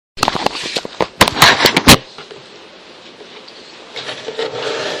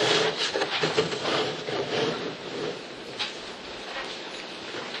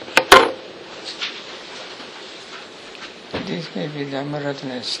maybe the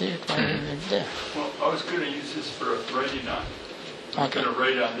Gunaratana sheet, why is it there? Well, I was going to use this for writing on. I'm Okay. going to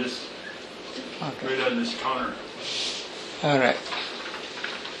write on this, Okay. write on this counter. All right.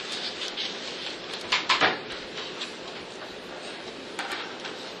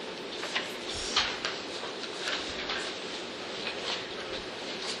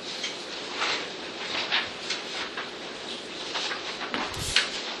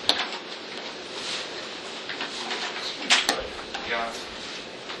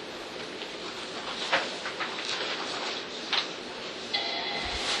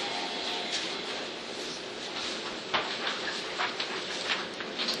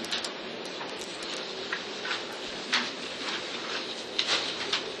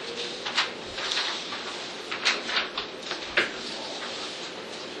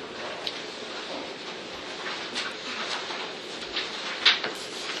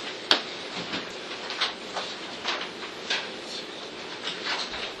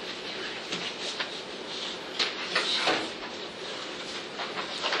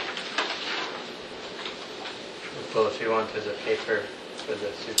 Well, if you want, there's a paper for the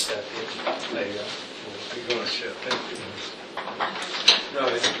Sutta. There you go. You're going to share. Thank you. No,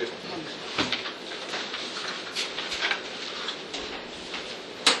 it's good.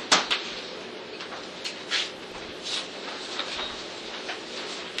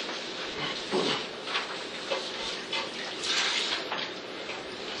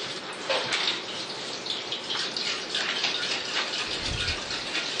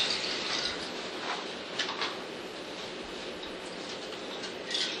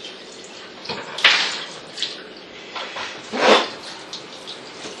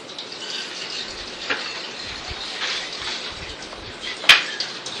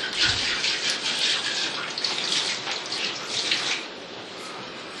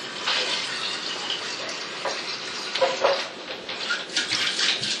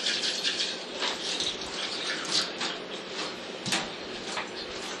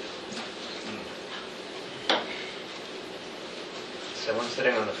 Someone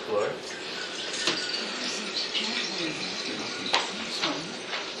sitting on the floor.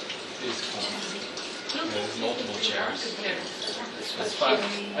 There's multiple chairs. That's fine.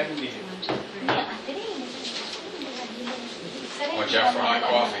 I can meet you. Watch out for hot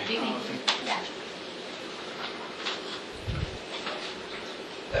coffee.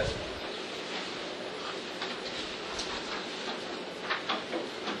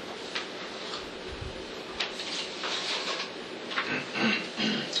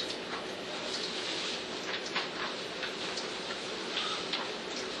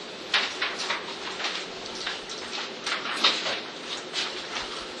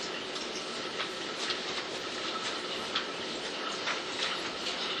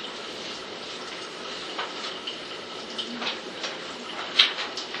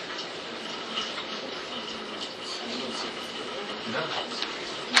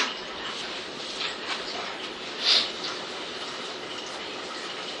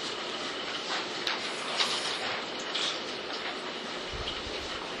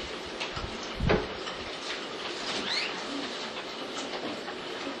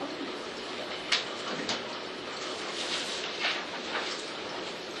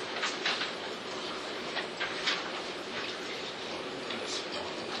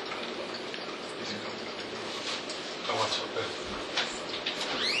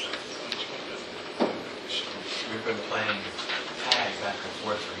 We've been playing tag back and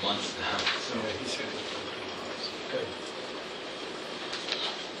forth for months now. So Yeah, he said it. good.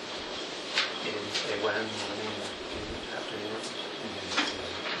 You didn't say when, morning, afternoon.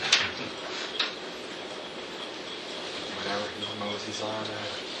 Whatever he knows he's on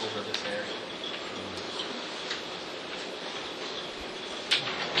over this area.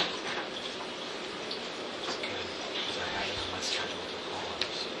 It's good because I had it on my schedule to call him.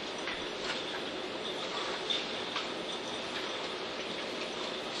 So.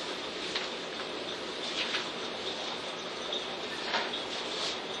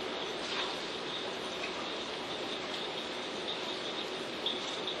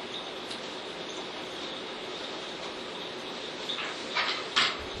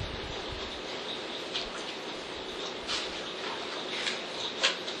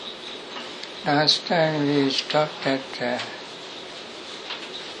 Last time we stopped at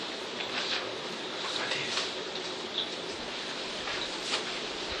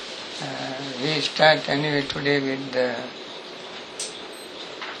we start anyway today with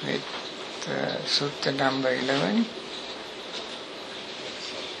Sutta number 11.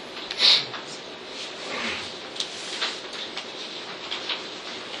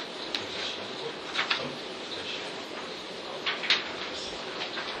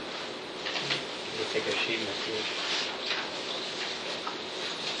 take a sheet machine.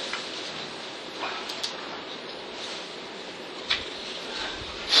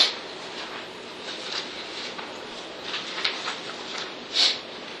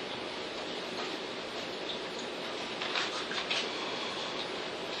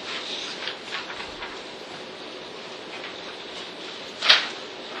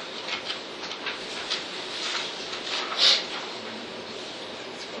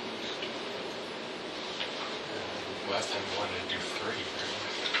 Last time we wanted to do 3,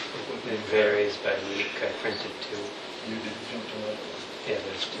 right? It varies by week. I printed 2. You didn't jump to that. Yeah,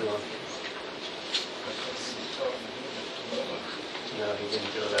 there's 2 on here. No, he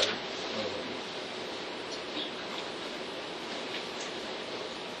didn't do 11.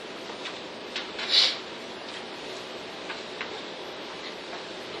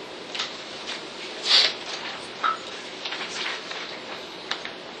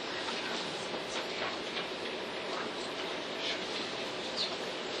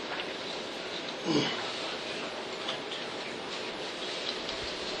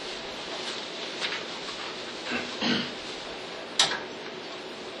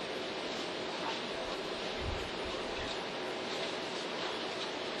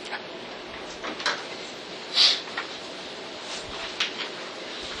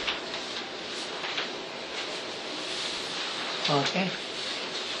 Okay.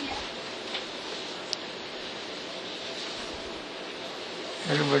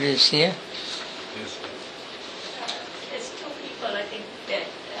 Everybody is here? Yes. There's 2 people, I think, that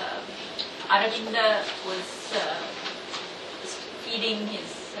Aravinda was feeding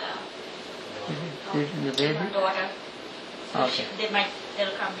his Feeding the baby? daughter. So Okay.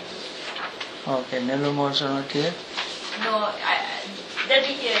 they'll come in. Okay, Nellum also not here? No, they'll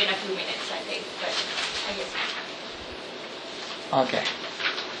be here in a few minutes, I think, but I guess. Okay.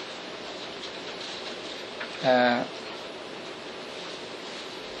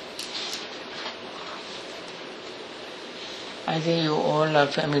 I think you all are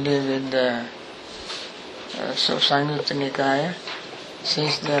familiar with the Samyutta Nikaya.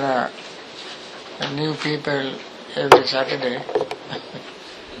 Since there are new people every Saturday,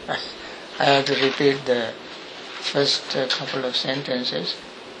 I have to repeat the first couple of sentences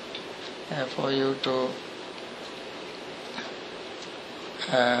for you to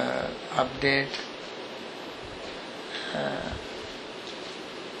update.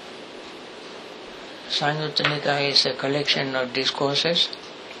 Saṃyutta Nikaya is a collection of discourses.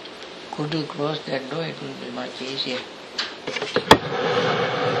 Could you close that door? It will be much easier.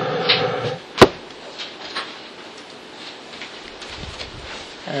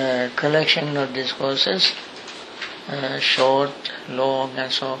 Collection of discourses, short, long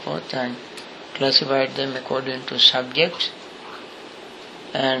and so forth, and classified them according to subjects.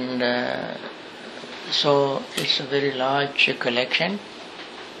 And so it's a very large collection.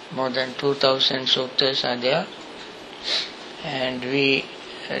 More than 2,000 suttas are there, and we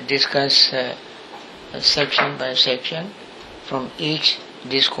discuss section by section from each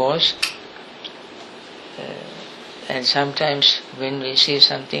discourse. And sometimes when we see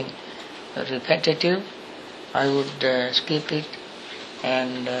something repetitive, I would skip it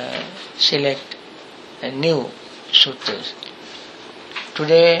and select a new suttas.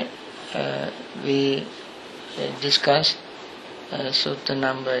 Today we discuss Sutta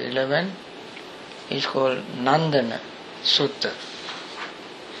number 11. It's called Nandana Sutta.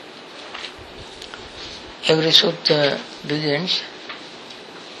 Every sutta begins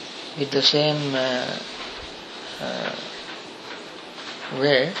with the same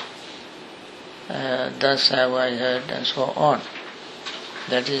way, thus have I heard, and so on.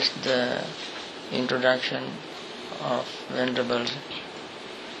 That is the introduction of Venerable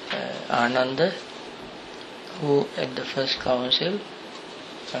Ananda, who at the first council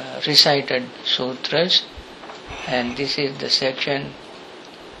recited sutras, and this is the section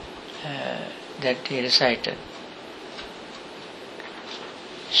that he recited.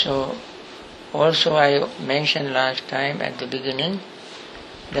 So, also I mentioned last time at the beginning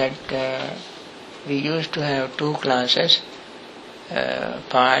that we used to have 2 classes,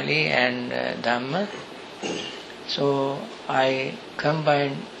 Pali and Dhamma. So I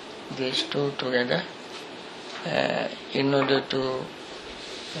combined these 2 together in order to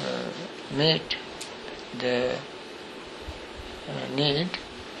meet the need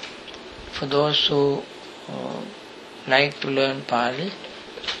for those who like to learn Pali,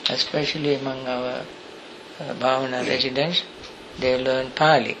 especially among our Bhavana residents. They learn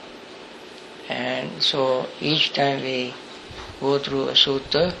Pali, and so each time we go through a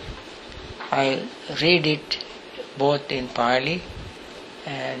sutta, I read it both in Pali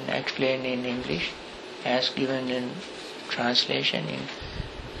and explained in English as given in translation in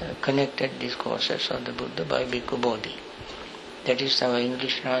Connected Discourses of the Buddha by Bhikkhu Bodhi. That is our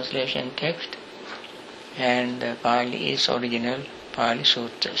English translation text, and Pali is original Pali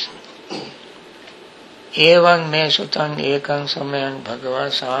Suttas. Evaṁ me sutaṁ ekaṁ samayaṁ bhagavā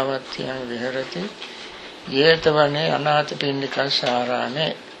sāvatthyaṁ viharati jetavane anāthapindika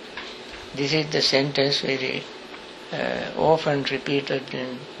sārāme. This is the sentence very often repeated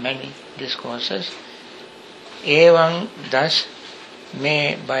in many discourses. Evaṁ, thus,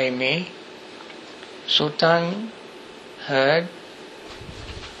 me, by me, sutaṁ, heard,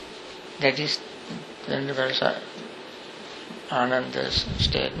 that is Venerable Ananda's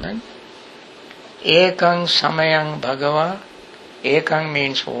statement. Ekaṁ samayaṁ bhagavā, ekaṁ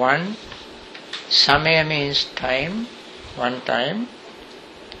means one, samaya means time, one time,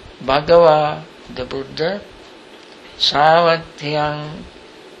 bhagavā, the Buddha, sāvatthyaṁ,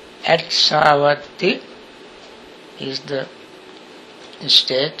 at Savatthi is the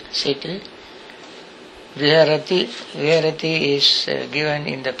state, city. Viharati, viharati is given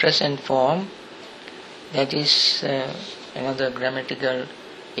in the present form. That is another grammatical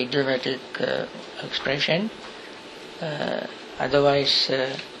idiomatic expression. Otherwise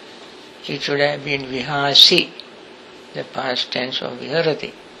it should have been vihasi, the past tense of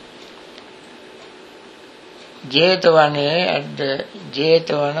viharati. Jetavane, at the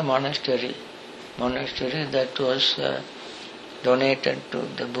Jetavana monastery that was donated to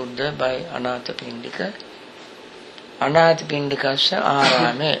the Buddha by Anathapindika. Anathapindikasya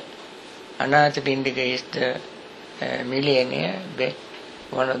ārāme. Anathapindika is the millionaire,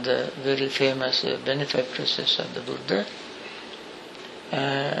 one of the very famous benefactresses of the Buddha.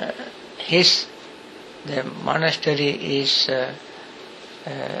 The monastery is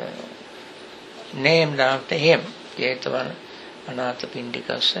named after him, Jetavana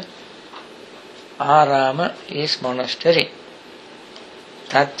Anathapindikasya. Ārāma is monastery.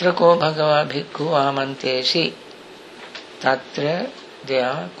 Tatra ko bhagavā bhikkhu āmantesi. Tatra,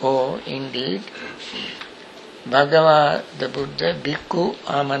 there, ko, indeed. Bhagavā, the Buddha, bhikkhu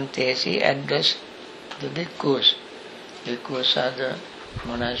āmantesi, address the bhikkhus. Bhikkhus are the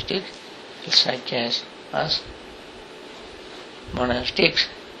monastics, such as us, monastics.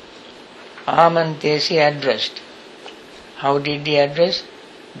 Āmantesi, addressed. How did he address?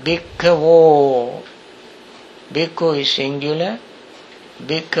 Bhikkhavo. Bhikkhu is singular,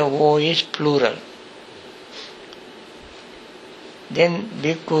 bhikkhavo is plural. Then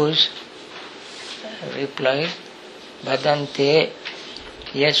bhikkhus replied, Bhadante,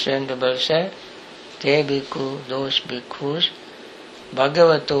 yes, Venerable Sir, te bhikkhu, those bhikkhus,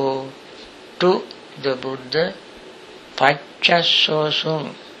 Bhagavato, to the Buddha,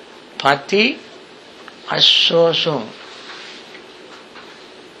 Pachasosum, Pati Assosum,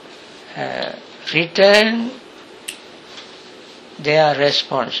 return their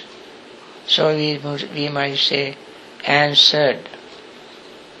response. So we might say, answered.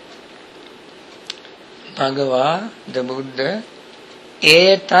 Bhagavā, the Buddha,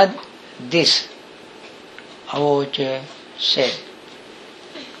 etad, this, avocha, said.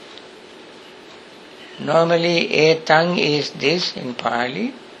 Normally, etang is this in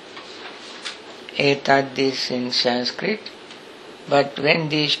Pali, etad, this in Sanskrit, but when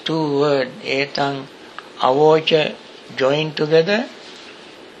these two words, etang, avocha, join together,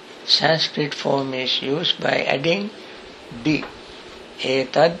 Sanskrit form is used by adding di,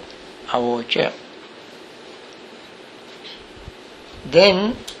 etad, avocha.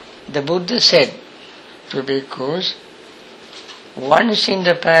 Then the Buddha said to bhikkhus, once in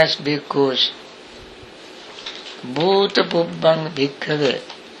the past bhikkhus, bhuta pubbang bhikkhave,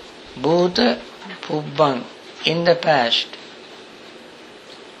 bhuta pubbang, in the past,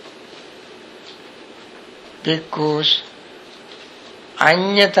 bhikkhus,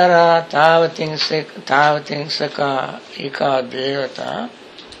 anyatara tavatinsaka ika devata,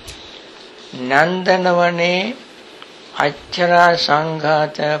 nandanavane Achara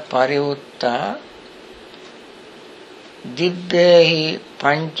sanghata pariutta dibbehi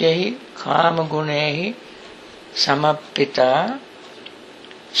panchehi kamagunehi samappita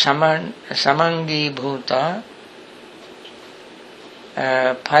samangi bhuta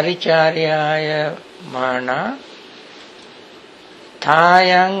paricharyaya mana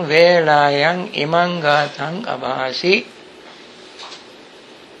thayang velayang imangatang abhasi.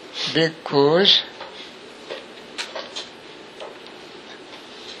 Bhikkhus,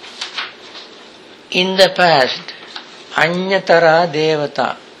 in the past, anyatara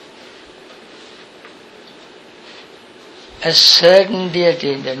devata, a certain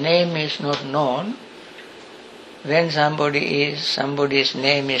deity, the name is not known, when somebody's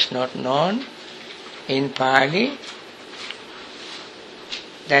name is not known in Pali,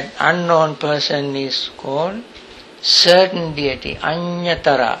 that unknown person is called certain deity,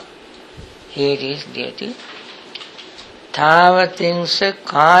 anyatara. Here is deity. Tāvatinsa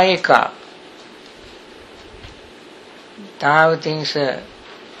kāyika. Tāvatinsa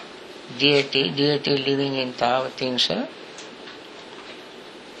deity living in Tāvatinsa.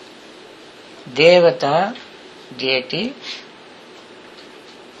 Devata deity.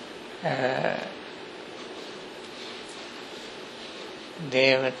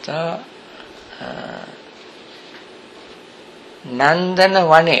 Devata Nandana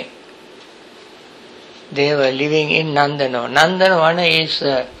Vane. They were living in Nandana. Nandana Vane is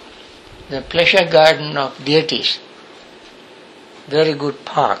the pleasure garden of deities. Very good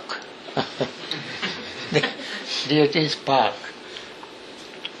park. The deities park.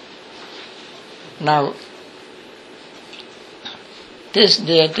 Now, this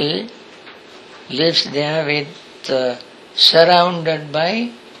deity lives there with surrounded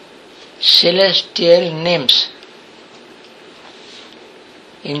by celestial nymphs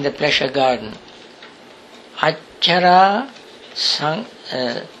in the pleasure garden. Achara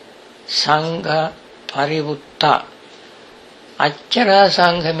Sangha Parivutta. Achara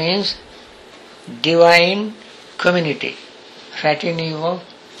Sangha means divine community, retinue of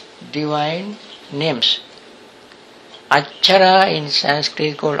divine nymphs. Achara in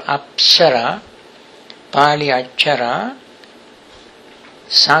Sanskrit called Apsara, Pali Achara.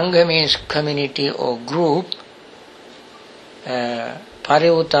 Sangha means community or group.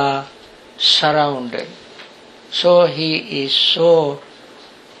 Parivuta, surrounded. So he is so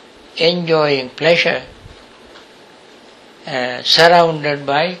enjoying pleasure, surrounded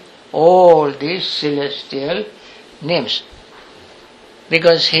by all these celestial nymphs,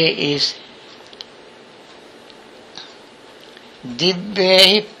 because he is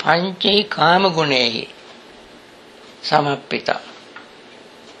Dibbehi Panchi Kamagunehi Samappita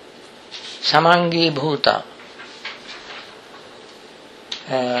Samangi Bhuta.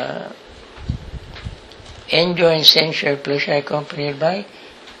 Enjoying sensual pleasure accompanied by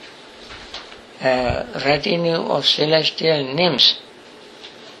retinue of celestial nymphs.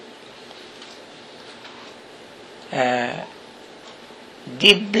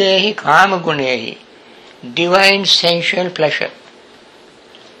 Dibbehi Kamagunehi, divine sensual pleasure.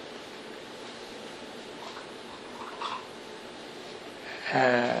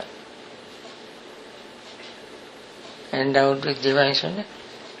 Endowed with divine sensual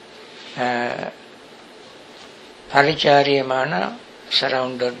Paricharyamana,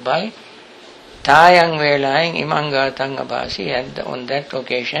 surrounded by Tayang Velayang Imangatang Abhasi. And on that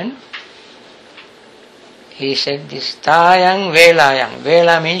occasion, he said this Tayang Velayang.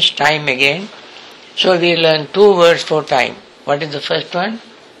 Vela means time again. So we learn two words for time. What is the first one?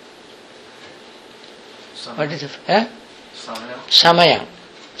 What is the Samayang.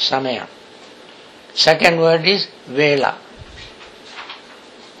 Samayang. Second word is Vela.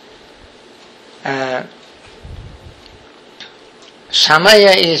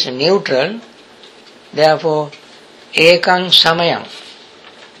 Samaya is neutral, therefore ekang samayang.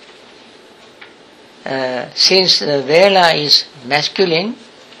 Since the Vela is masculine,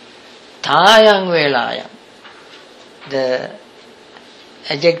 Tayang Velayang. The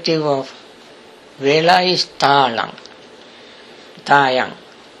adjective of Vela is Talang. Tayang.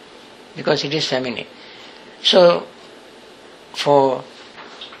 Because it is feminine. So, for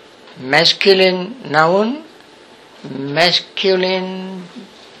masculine noun, masculine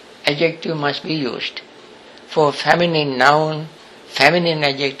adjective must be used. For feminine noun, feminine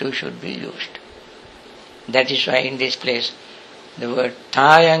adjective should be used. That is why in this place the word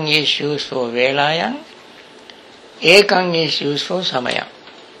Tayang is used for Velayang, Ekang is used for Samayang.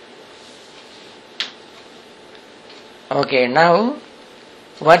 Okay, now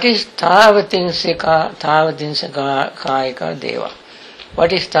what is Tāvatinsa Kāyika Deva?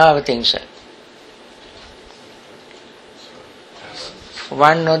 What is Tāvatinsa?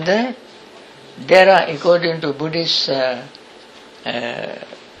 One of the, there are, according to Buddhist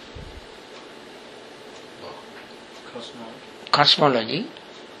cosmology,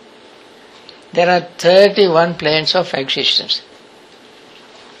 there are 31 planes of existence.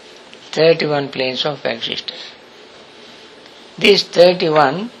 31 planes of existence. These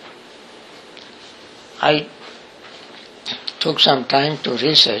 31, I took some time to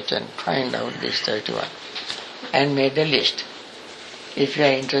research and find out these 31 and made a list. If you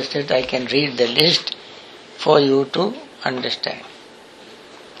are interested, I can read the list for you to understand.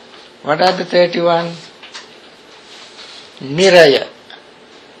 What are the 31? Niraya.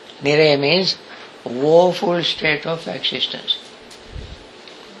 Niraya means woeful state of existence.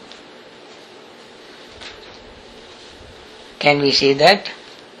 Can we see that?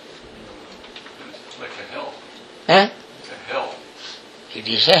 It's like a hell. Huh? It's a hell. It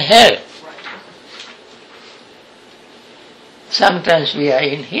is a hell. Sometimes we are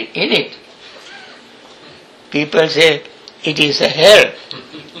in it. People say, it is a hell.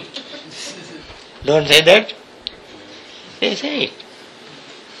 Don't say that. They say it.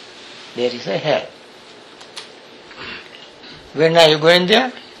 There is a hell. When are you going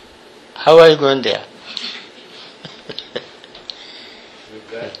there? How are you going there?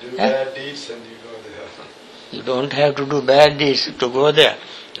 Do bad deeds and you go there. You don't have to do bad deeds to go there.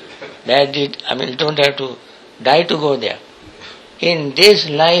 You don't have to die to go there. In this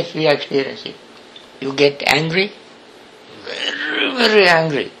life we experience it. You get angry, very, very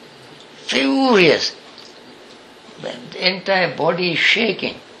angry, furious. When the entire body is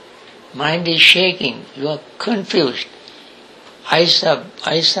shaking, mind is shaking, you are confused, eyes are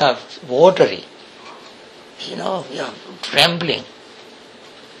watery, you are trembling.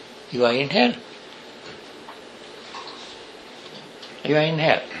 You are in hell. You are in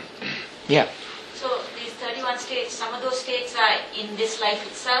hell. Yeah. So these 31 states, some of those states are in this life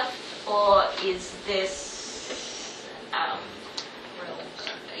itself, or is this,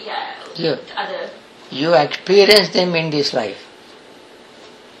 other? You experience them in this life.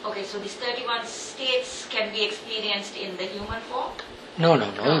 Okay, so these 31 states can be experienced in the human form? No.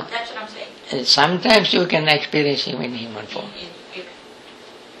 That's what I'm saying. Sometimes you can experience him in human form.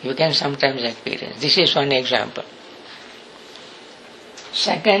 You can sometimes experience. This is one example.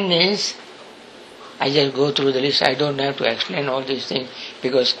 Second is, I just go through the list. I don't have to explain all these things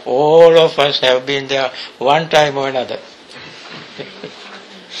because all of us have been there one time or another.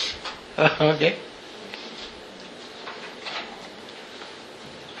 Okay.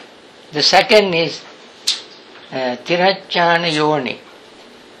 The second is Tirachana Yoni,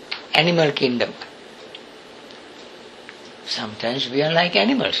 animal kingdom. Sometimes we are like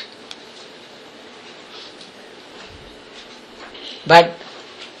animals. But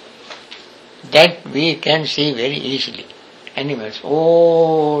that we can see very easily. Animals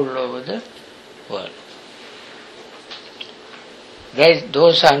all over the world.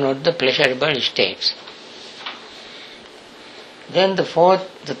 Those are not the pleasurable states. Then the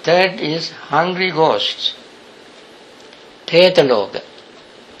third is hungry ghosts. Petaloka.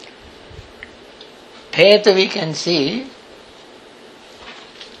 Peta we can see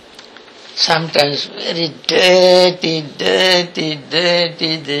sometimes very dirty,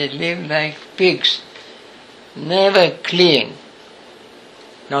 they live like pigs, never clean.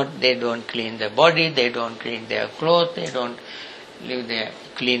 They don't clean their body, they don't clean their clothes, they don't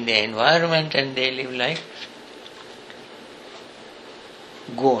clean their environment, and they live like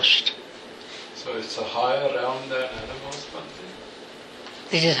ghosts. So it's a higher realm than animals, Bhante?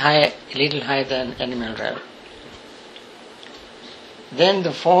 This is a little higher than animal realm. Then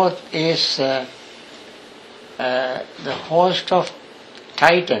the fourth is the host of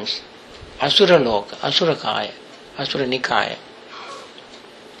titans, Asura Loka, Asura Kaya, Asura Nikaya.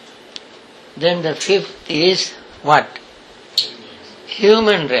 Then the fifth is what?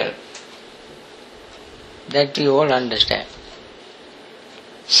 Human realm. That we all understand.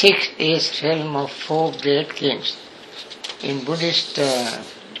 Sixth is realm of four great kings. In Buddhist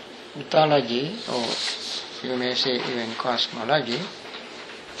mythology, or you may say even cosmology,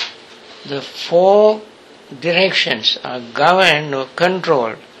 the four directions are governed or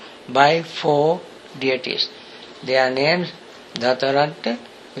controlled by four deities. Their names Dhataratta,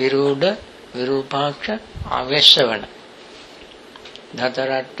 Viruddha, Virupaksha, Avesavana.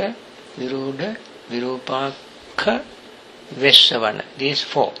 Dhataratta, Viruddha, Virupaksha, Vesavana. These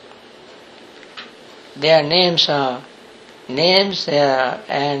four. Their names and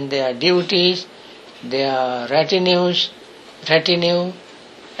their duties, their retinue,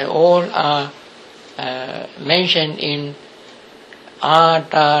 all are mentioned in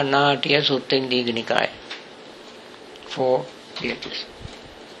Ata Natya Sutta in the Nikaya. Four deities.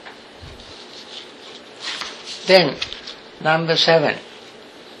 Then, number 7,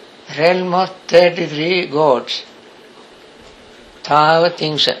 realm of 33 gods,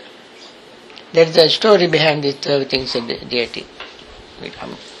 Thavatingsa. There is a story behind this Thavatingsa deity.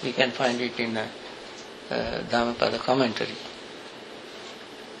 We can find it in Dhammapada commentary.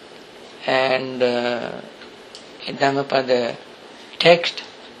 And in Dhammapada text,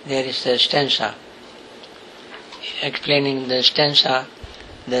 there is a stanza. Explaining the stanza,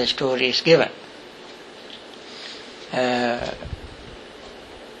 the story is given.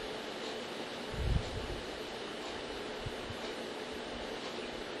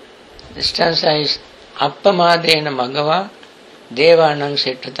 The stanza is Appamadena Magava Devanang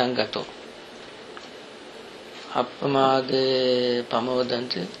Settatangato. Appamade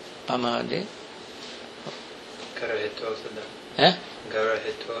Pamodanti Pamade Garahito sada. Eh?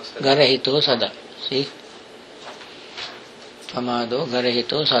 Garahito sada. Garahito Sada. See? Pamado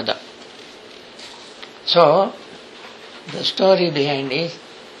Garahito Sada. So, the story behind is,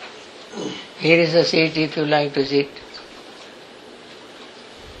 here is a seat if you like to sit.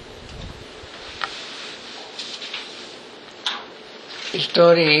 The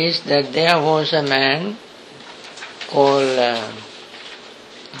story is that there was a man called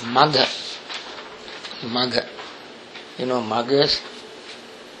Magha. Magha. You know muggers?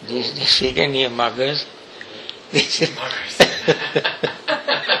 This you can hear muggers. This is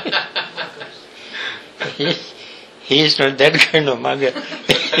he is not that kind of mugger.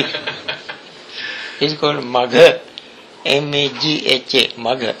 He is called Magha. M-A-G-H-A.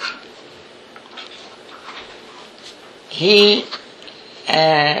 Magha. He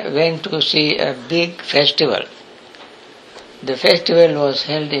went to see a big festival. The festival was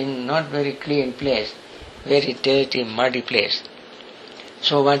held in not very clean place, very dirty, muddy place.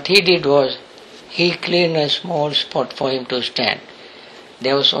 So what he did was, he cleaned a small spot for him to stand.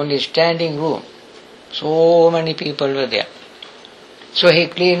 There was only standing room. So many people were there. So he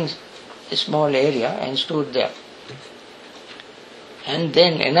cleaned a small area and stood there. And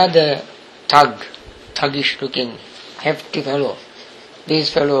then another thuggish looking, hefty fellow.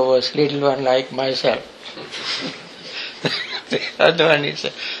 This fellow was little one like myself. The other one is a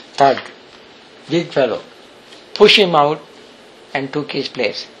thug, big fellow. Push him out and took his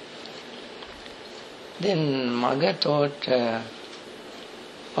place. Then Magha thought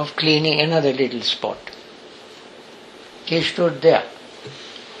of cleaning another little spot. He stood there.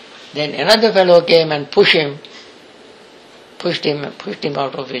 Then another fellow came and pushed him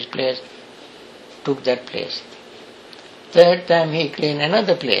out of his place, took that place. Third time he cleaned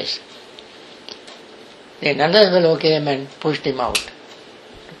another place. Then another fellow came and pushed him out.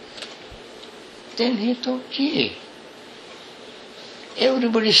 Then he thought, gee,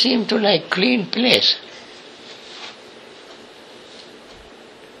 everybody seemed to like clean place.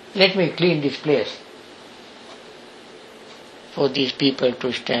 Let me clean this place for these people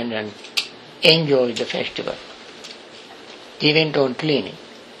to stand and enjoy the festival. He went on cleaning.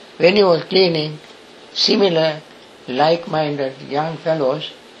 When he was cleaning, similar like-minded young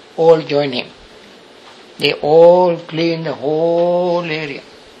fellows all joined him. They all cleaned the whole area.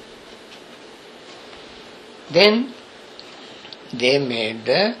 Then they made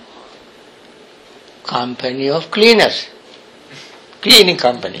the company of cleaners, cleaning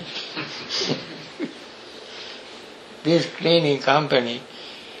company. This cleaning company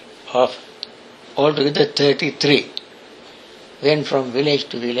of altogether 33 went from village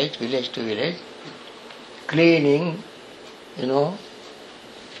to village, cleaning,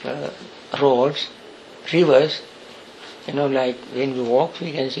 roads, rivers. Like when we walk,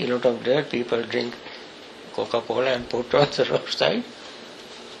 we can see a lot of dirt. People drink Coca-Cola and put on the roadside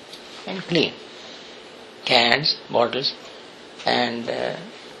and clean. Cans, bottles, and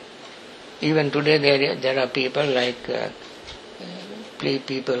even today there are people like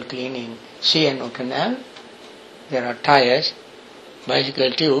people cleaning C&O canal. There are tires,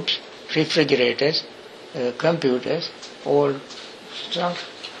 bicycle tubes, refrigerators, computers, all stuff,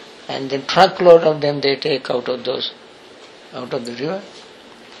 and then truckload of them they take out of the river.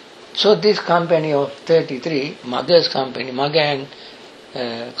 So this company of 33, Magha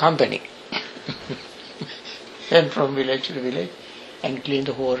and company, went from village to village and cleaned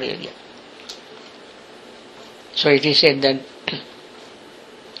the whole area. So it is said that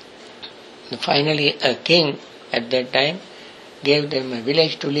finally a king at that time gave them a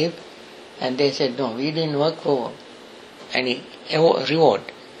village to live, and they said, no, we didn't work for any reward.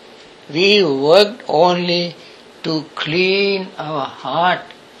 We worked only to clean our heart.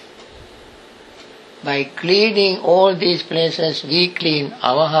 By cleaning all these places, we clean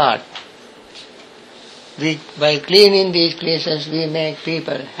our heart. By cleaning these places, we make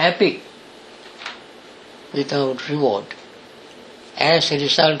people happy without reward. As a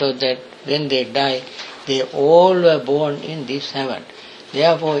result of that, when they die, they all were born in this heaven.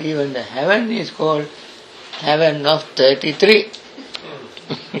 Therefore, even the heaven is called heaven of 33.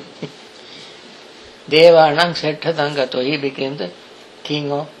 Devanang Settatangato. He became the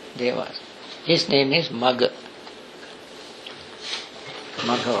king of Devas. His name is Magha.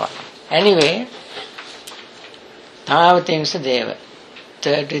 Maghava. Anyway, Tavatinsa Deva.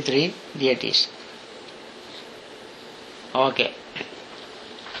 33 deities. Okay.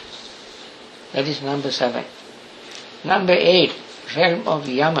 That is number 7. Number 8, realm of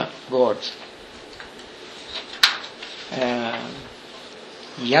Yama. gods.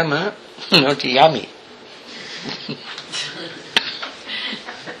 Yama, not yummy.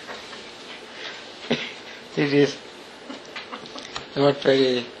 It is not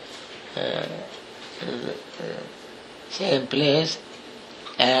very same place,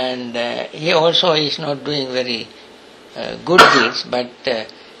 and he also is not doing very good deeds, but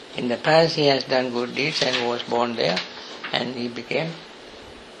in the past he has done good deeds and was born there, and he became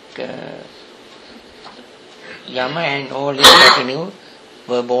Yama, and all his retinue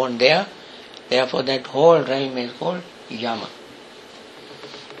were born there. Therefore that whole realm is called Yama.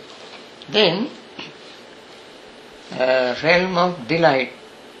 Then realm of delight,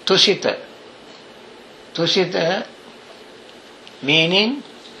 Tusita. Tusita meaning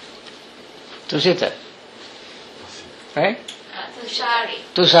Tusita, right? Tushari.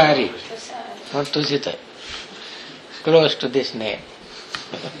 Tusari, not Tusita. Close to this name.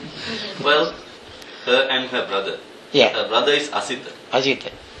 Well, her and her brother. Yeah. Her brother is Asita.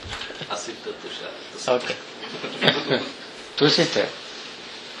 Asita. Asita Tushar. Okay. Tusita.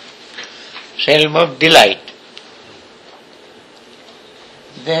 Realm of delight.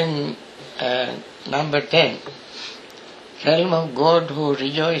 Then number 10. Realm of God who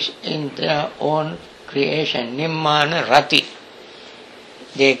rejoice in their own creation. Nimmana Rati.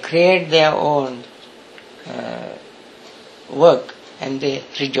 They create their own work and they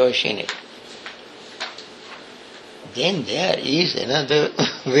rejoice in it. Then there is another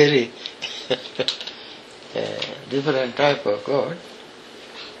very different type of God.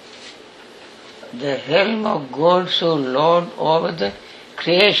 The realm of gods who lord over the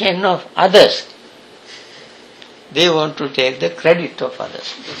creation of others. They want to take the credit of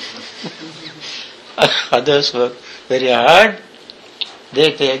others. Others work very hard,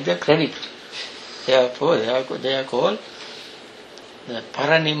 they take the credit. Therefore they are called the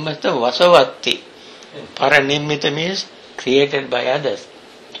Paranimmita Vasavatti. Paranimmita means created by others.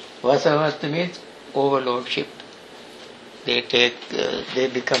 Vasavatti means overlordship. They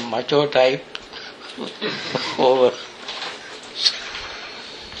become macho type over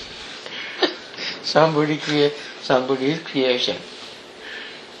somebody's creation.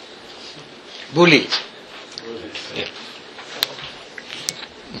 Bully. Yeah.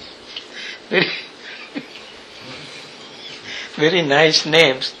 Very nice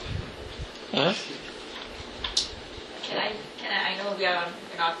names. Huh? I know we are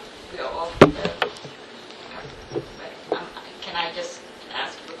off the, but can I just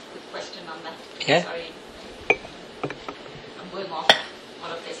ask a quick question on that? Yeah. Sorry, I'm going off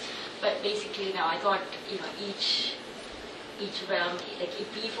all of this. But basically now I thought, each realm, like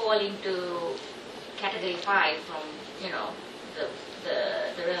if we fall into category 5 from,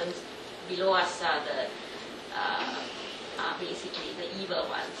 the realms below us are basically the evil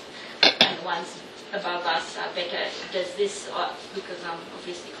ones, and the ones above us are better. Does this, because I'm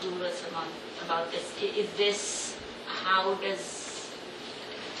obviously clueless about this, is this, how does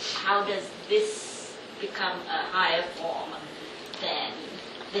this become a higher form than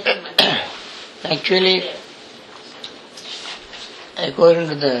the human form? Actually, according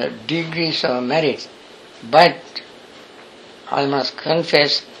to the degrees of merit, but I must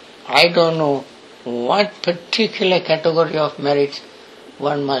confess, I don't know what particular category of merits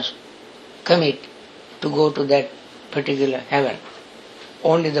one must commit to go to that particular heaven.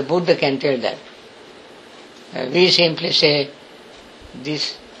 Only the Buddha can tell that. We simply say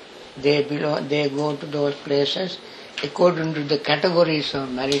this, they go to those places according to the categories of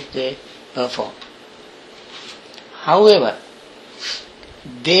merit they perform. However,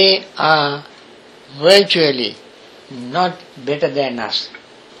 they are virtually not better than us.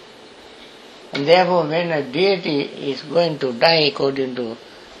 And therefore, when a deity is going to die, according to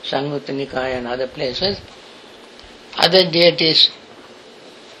Samyutta Nikaya and other places, other deities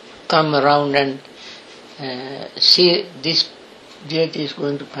come around and see this deity is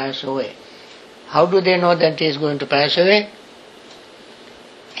going to pass away. How do they know that he is going to pass away?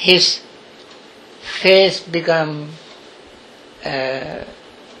 His face become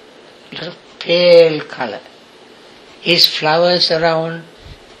pale color. His flowers around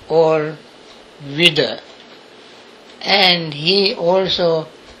all wither. And he also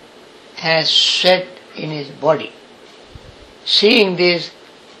has sweat in his body. Seeing this,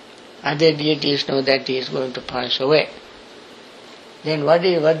 other deities know that he is going to pass away. Then what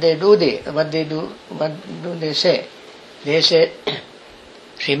do they say? They say,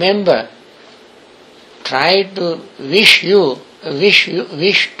 remember, try to wish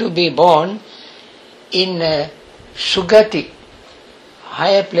to be born in a Sugati,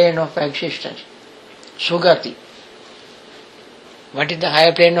 higher plane of existence. Sugati. What is the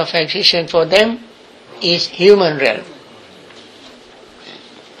higher plane of existence for them? Is human realm.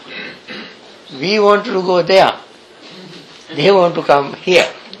 We want to go there. They want to come here.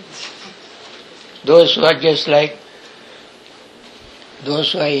 Those who are just like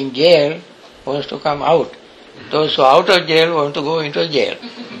those who are in jail wants to come out. Those who are out of jail want to go into jail.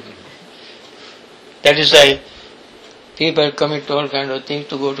 That is why people commit all kind of things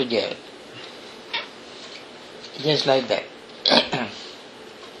to go to jail. Just like that.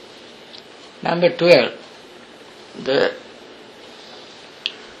 Number 12. The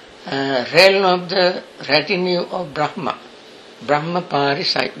realm of the retinue of Brahma. Brahma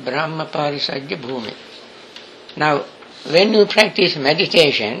Parisajya Bhumi. Now, when you practice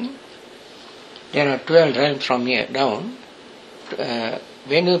meditation, there are 12 realms from here down.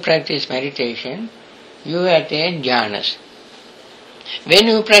 When you practice meditation, you attain jhanas. When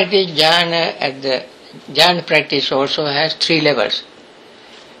you practice jhana, jhana practice also has 3 levels.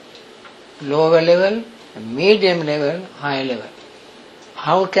 Lower level, medium level, higher level.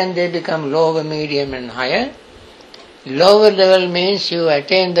 How can they become lower, medium and higher? Lower level means you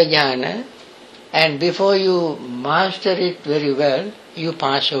attain the jhana, and before you master it very well, you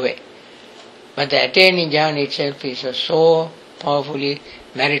pass away. But the attaining jhana itself is a so powerfully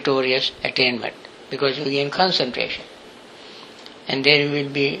meritorious attainment, because you gain concentration. And then you will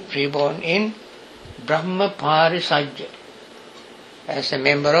be reborn in Brahma Parisajya, as a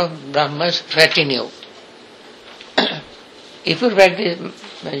member of Brahma's retinue. If you practice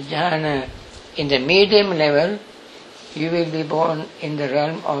jhana in the medium level, you will be born in the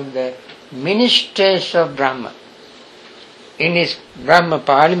realm of the ministers of Brahma. In his Brahma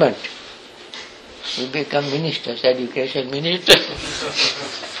parliament, you become ministers, education ministers,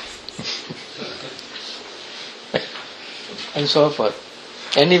 and so forth.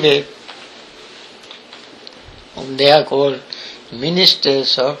 Anyway, they are called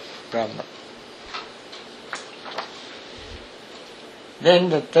ministers of Brahma. Then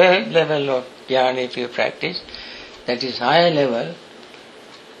the third level of jhana, if you practice, that is higher level,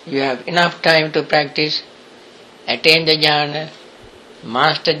 you have enough time to practice, attain the jhana,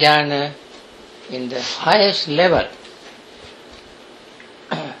 master jhana in the highest level,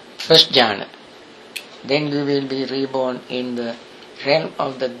 first jhana. Then you will be reborn in the realm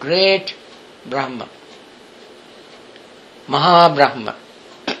of the great Brahma, Maha Brahma.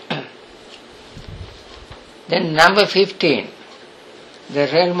 Then number 15, the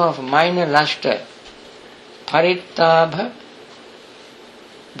realm of minor luster, Parittabha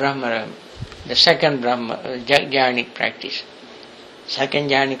Brahma, the second Brahma, jhanic practice. Second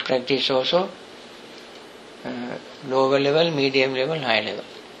jhanic practice also, lower level, medium level, high level,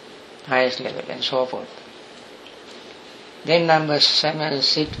 highest level, and so forth. Then number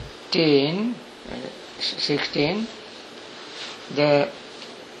 16, the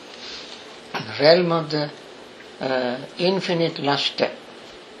realm of the infinite luster,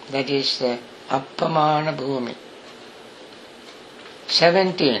 that is the Appamana Bhumi.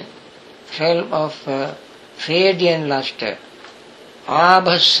 17, realm of radiant luster,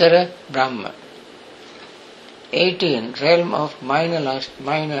 Abhasara Brahma. 18, realm of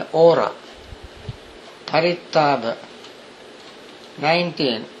minor aura, Parittabha.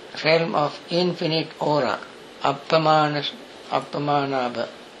 19, realm of infinite aura, Appamanabha.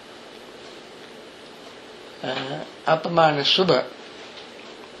 Appamana Subha.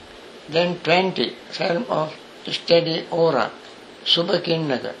 Then 20, realm of steady aura, Subha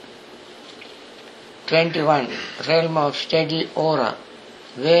Kinnaka. 21, realm of steady aura,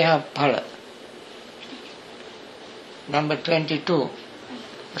 Veha Pala. Number 22,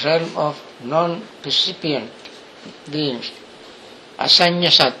 realm of non-percipient beings, Asanya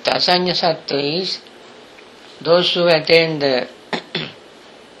Satta. Asanya Satta is those who attain the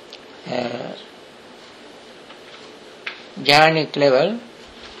jhanic level.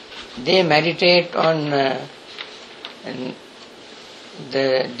 They meditate on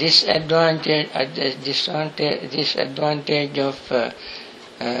the disadvantage of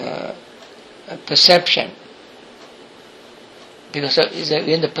perception, because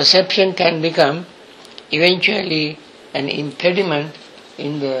when the perception can become eventually an impediment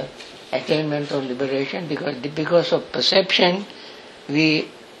in the attainment of liberation, because of perception we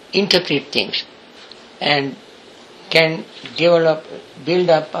interpret things and can build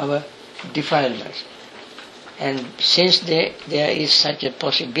up our defilements. And since there is such a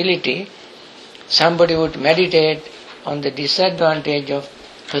possibility, somebody would meditate on the disadvantage of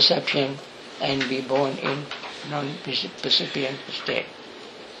perception and be born in non-percipient state.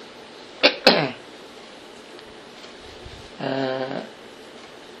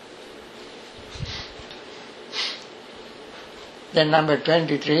 Then number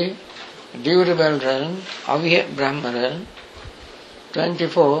 23, durable realm, Avya Brahma realm.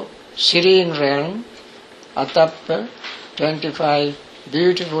 24, serene realm, Atappa. 25,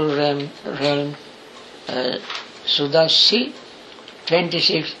 beautiful realm, Sudasi.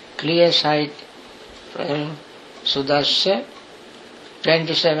 26, clear sight realm, Sudasya.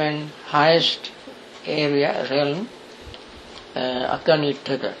 27, highest area realm,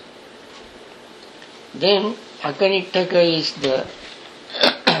 Akanittaka. Then Akanittaka is the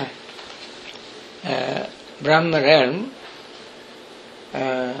Brahma realm.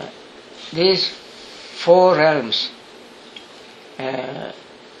 These four realms,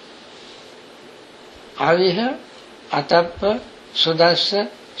 Aviha, Atappa, Sudasya,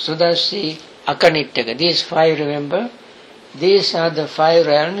 Sudasi, Akanittaka. These five, remember, these are the five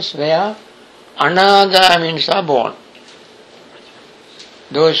realms where Anagamins are born.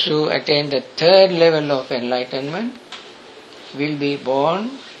 Those who attain the third level of enlightenment will be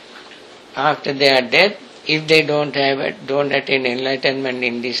born after their death. If they don't attain enlightenment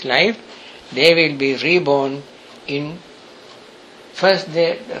in this life, they will be reborn in first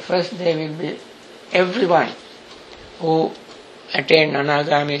they will be everyone who attain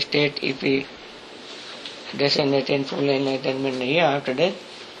Anagami state. If he doesn't attain full enlightenment here after death,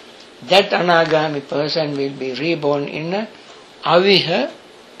 that Anagami person will be reborn in a Aviha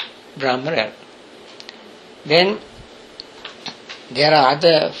Brahma realm. Then there are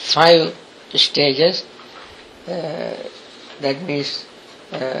other 5 stages, that means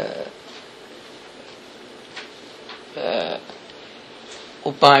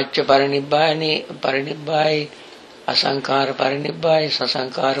Upacha Paranibbāyi, Asankara Paranibbāyi,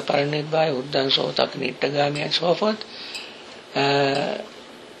 Sasankara Paranibbāyi, Uddansota and so forth.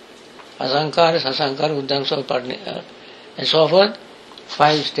 Asankara, Sasankara, Uddansota and so forth.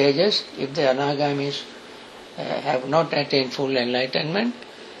 5 stages. If the Anagamis have not attained full enlightenment,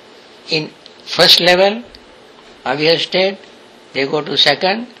 in first level, Avya state, they go to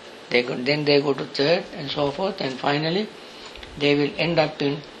second, then they go to third and so forth, and finally they will end up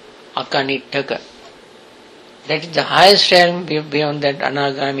in Akanittaka. That is the highest realm. Beyond that,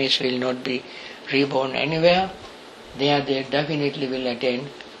 Anagamis will not be reborn anywhere. They definitely will attain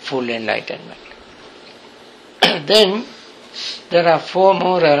full enlightenment. Then there are 4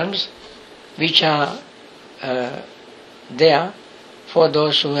 more realms which are there for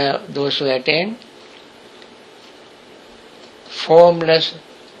those who attain formless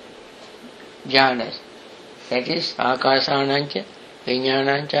jhanas. That is Akasanancha,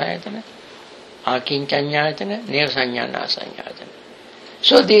 Vijnanancha ayatana, Akinchanyayatana, Nirsanyanasanyayatana.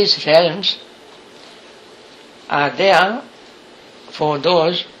 So these realms are there for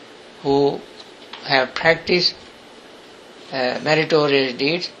those who have practiced meritorious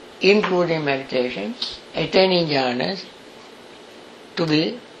deeds, including meditation, attaining jhanas, to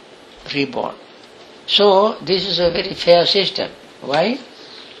be reborn. So this is a very fair system. Why?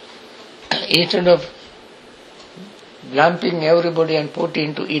 Instead of lumping everybody and put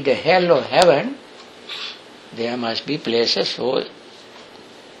into either hell or heaven, there must be places for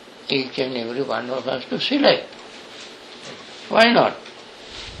each and every one of us to select. Why not?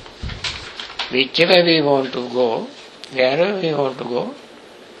 Whichever we want to go, wherever we want to go,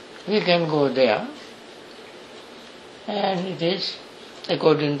 we can go there, and it is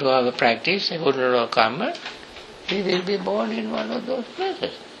according to our practice, according to our karma, we will be born in one of those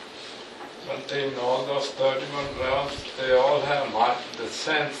places. But in all those 31 realms, they all have the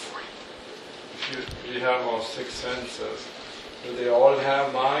sense. If we have our 6 senses, do they all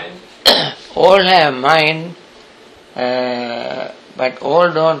have mind? All have mind, but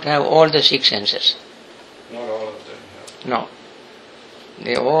all don't have all the 6 senses. Not all of them have. No.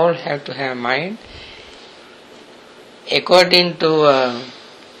 They all have to have mind. According to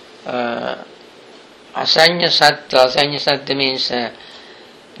Asanya Sattva means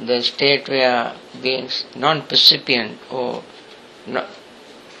the state where beings non-percipient or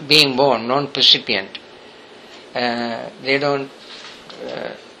being born non-percipient, they don't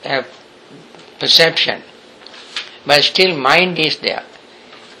have perception, but still mind is there.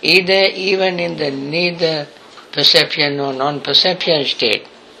 Even in the neither perception or non-perception state,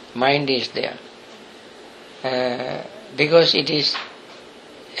 mind is there. Because it is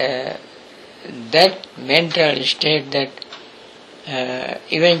that mental state that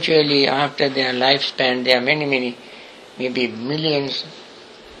eventually after their lifespan, there are many, maybe millions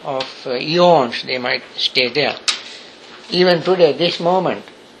of eons they might stay there. Even today, this moment,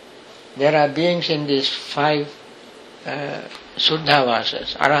 there are beings in these 5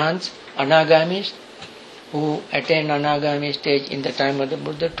 Suddhavasas, Arahants, Anagamis, who attained Anagami stage in the time of the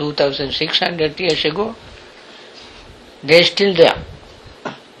Buddha 2600 years ago. they are still there.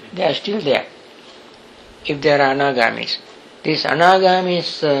 They are still there. If they are anagamis. These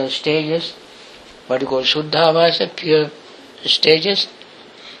anagamis stages, what you call Shuddhavasa, pure stages,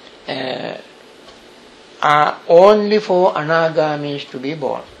 are only for anagamis to be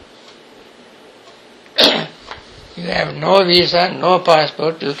born. You have no visa, no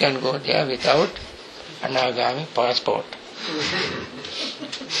passport, you can go there without anagami passport.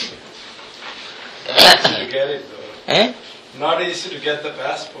 Not easy to get it though. Eh? Not easy to get the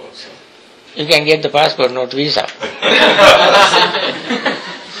passport. So. You can get the passport, not visa.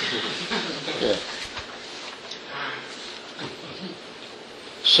 Yeah.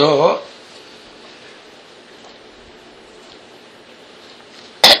 So,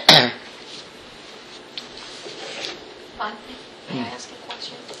 May I ask a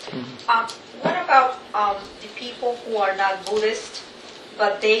question? What about the people who are not Buddhist,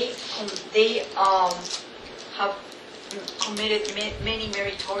 but they have committed many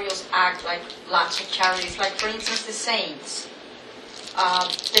meritorious acts, like lots of charities, like for instance the saints,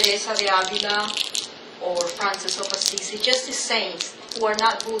 Teresa de Avila or Francis of Assisi, just the saints who are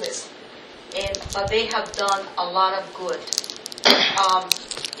not Buddhist, but they have done a lot of good.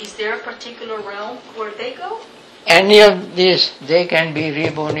 Is there a particular realm where they go? any of these, they can be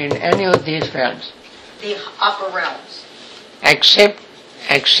reborn in any of these realms, The upper realms. except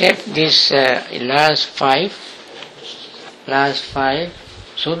this last five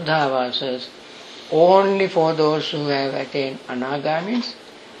Shuddhavasas, only for those who have attained anagamis.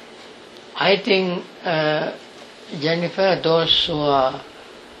 I think, Jennifer, those who are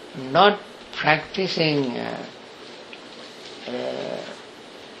not practicing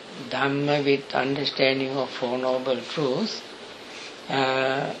Dhamma with understanding of Four Noble Truths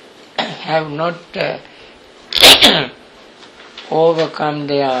have not overcome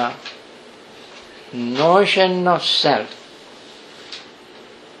their notion of self.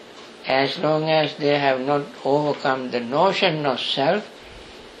 As long as they have not overcome the notion of self,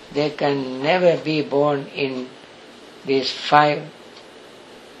 they can never be born in these five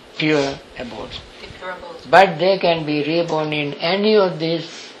pure abodes. The pure abodes. But they can be reborn in any of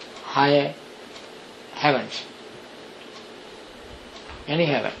these higher heavens. Any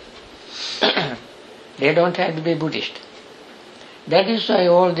heaven. They don't have to be Buddhist. That is why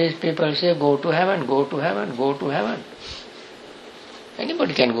all these people say, go to heaven, go to heaven, go to heaven.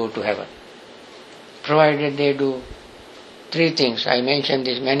 Anybody can go to heaven, provided they do three things. I mentioned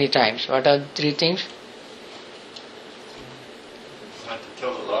this many times. What are the three things? Not to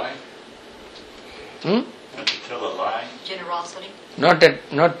tell a lie. Not Not to tell a lie. Generosity.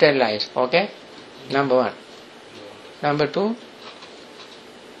 Not tell lies, okay? Number one. Number two?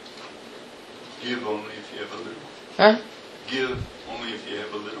 Give only if you have a little. Huh? Give only if you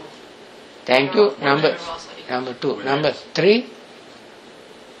have a little. Thank you. Number Generosity. two. Number three?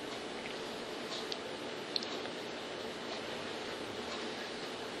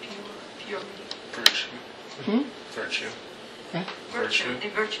 Pure. Virtue. Virtue. Huh? Virtue. The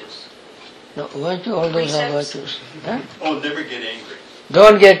virtues. No, virtue, all those are Precepts. virtues. Huh? Oh, never get angry.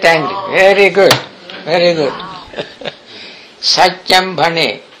 Don't get angry. Very good. Very good. Satyam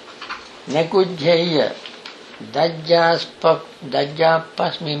bhane nekujjaya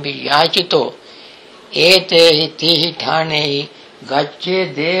dajjapasmi yachito ete tihi thane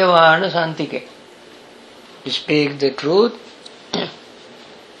gacche devana santike. Speak the truth,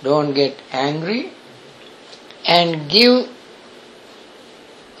 don't get angry, and give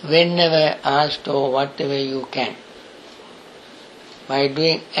whenever asked or whatever you can. By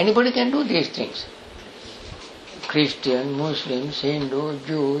doing, anybody can do these things. Christian, Muslims, Hindu,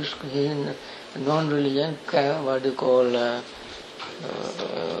 Jews, non-religion, what do you call,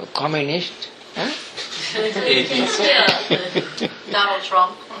 communist, huh? Donald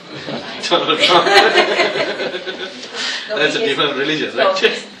Trump. Donald Trump. That's a different religion, No, right?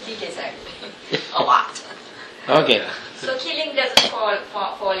 he gets angry. A lot. Okay. So killing doesn't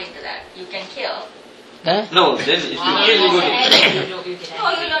fall into that. You can kill. Huh? No, then if you kill, you go to... No,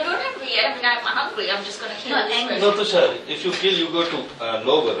 you don't have to be. I mean, I'm hungry. I'm just going to kill this person. No, Tushar, if you kill, you go to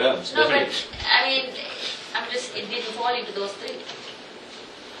lower realms, No, definitely. but I mean, it didn't fall into those three.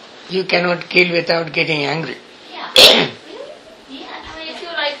 You cannot kill without getting angry. Yeah. Really? Yeah. I mean, if you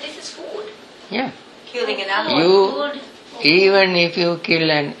like, this is food. Yeah. Killing an animal. You, even if you kill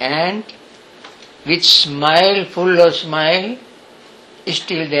an ant, with smile, full of smile,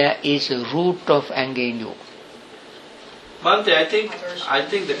 still there is a root of anger in you. Bhante, I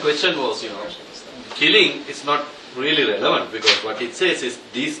think the question was, killing is not really relevant because what it says is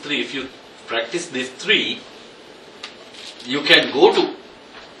these three, if you practice these three, you can go to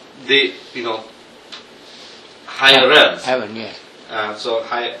the, higher realms. Heaven, yes. So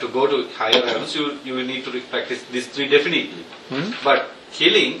to go to higher realms, you will need to practice these three definitely. But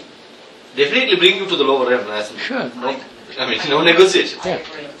killing definitely bring you to the lower realm. Sure. No negotiation. I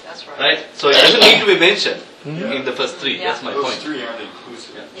agree. That's right. Right? So it doesn't need to be mentioned in the first three. Yeah. That's my Those point. three aren't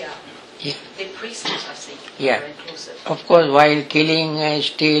inclusive. Yeah. Yeah. The precepts, I think, Yeah. are inclusive. Of course, while killing and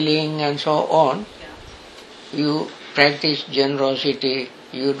stealing and so on, you practice generosity.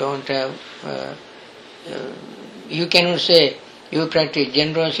 You don't have, you cannot say you practice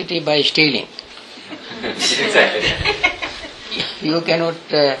generosity by stealing. Exactly. You cannot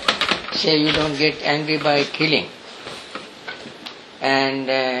say you don't get angry by killing. And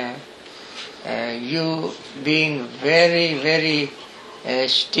you being very, very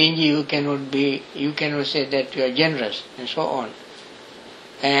stingy, you cannot say that you are generous and so on.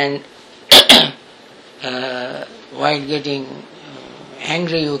 And while getting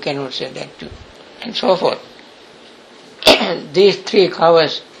angry, you cannot say that too, and so forth. These three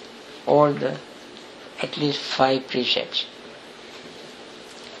covers all the at least 5 precepts.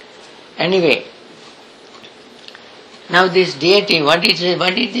 Anyway, now this deity, what did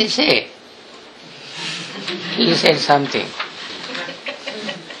he say? He said something.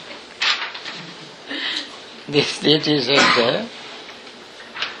 This deity said,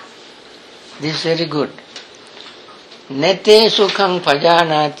 this is very good. Nete sukham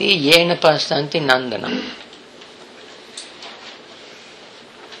pajanati yena pasanti nandanam.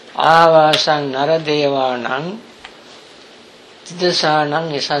 Avasang naradevanang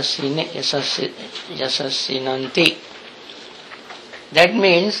tidasanang yasasinanti. That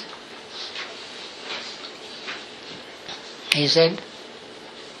means, he said,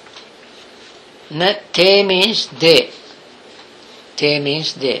 na te means they. Te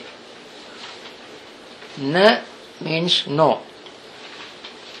means they. Na means no.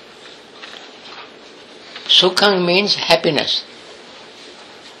 Sukham means happiness.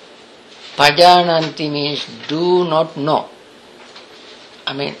 Pajananti means do not know.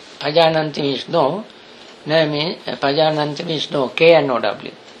 Pajananti means no. Pajananti means no. K and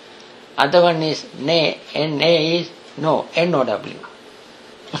O-W. Other one is ne, and ne is no, N-O-W.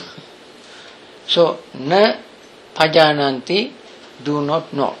 So, na pajananti, do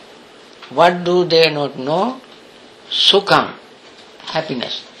not know. What do they not know? Sukham,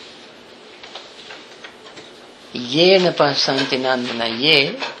 happiness. Ye na pasanti nandana,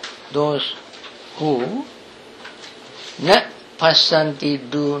 ye, those who na pasanti,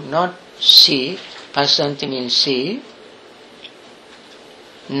 do not see, pasanti means see,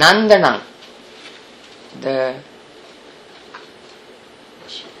 nandanam, the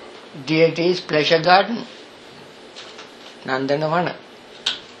deity's pleasure garden, Nandanavana.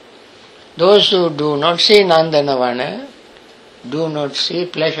 Those who do not see Nandanavana do not see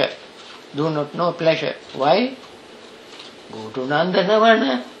pleasure, do not know pleasure. Why? Go to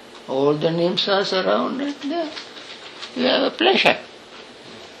Nandanavana, all the nymphs are surrounded there. You have a pleasure.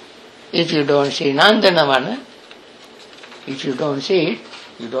 If you don't see Nandanavana, if you don't see it,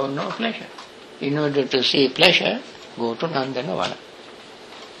 you don't know pleasure. In order to see pleasure, go to Nandanavana.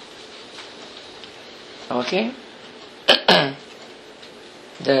 Okay?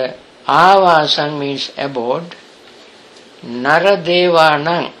 The Avasang means abode.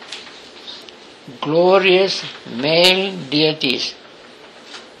 Naradevanang, glorious male deities.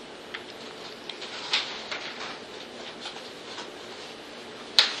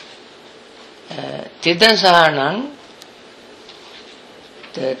 Tidasanang,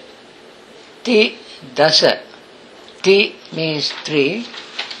 the Ti Dasa. Ti means 3,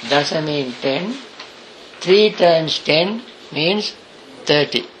 Dasa means 10. 3 times 10 means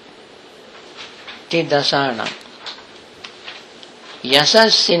 30. Tidasanam.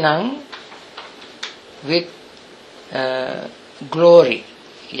 Yasasinam, with glory.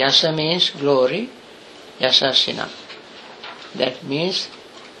 Yasa means glory. Yasasinam. That means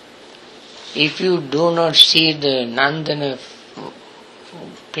if you do not see the Nandana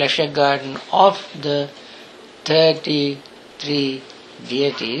pleasure garden of the 33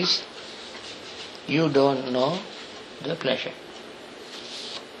 deities, you don't know the pleasure.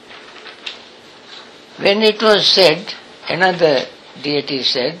 When it was said, another deity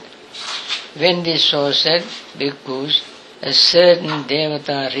said, when this was said, because a certain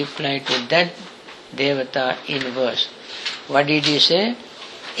devata replied to that devata in verse. What did he say?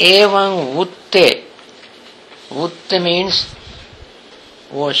 Evam vutte. Vutte means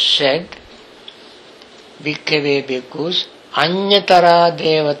was said, bhikkhave bhikkhus, anyatara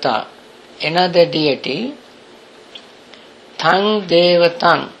devata, another deity, tang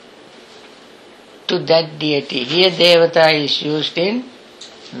devatang, to that deity. Here devata is used in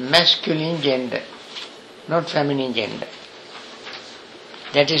masculine gender. not feminine gender.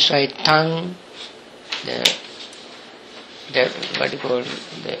 That is why tongue, the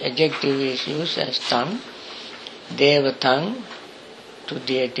adjective is used as tongue, deva tongue to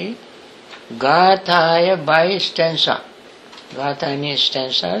deity, gathaya by stanza. Gatha means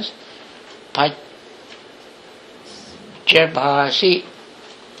stanzas, Pachabhasi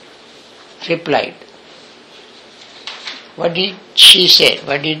replied. What did she say?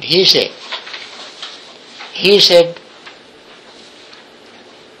 What did he say? He said,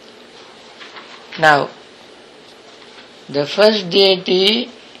 now, the first deity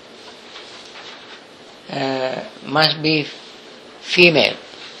must be female.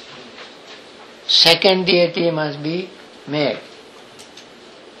 Second deity must be male.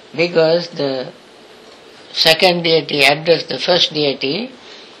 Because the second deity addressed the first deity,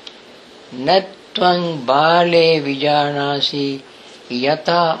 Natvang bale vijanasi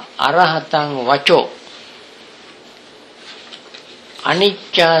yata arahatang vacho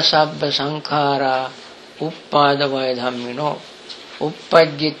anicca sabba sankhara uppadavaya dhammino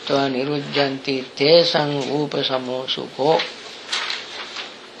uppajjitva nirujjanti tesang upasamo sukho.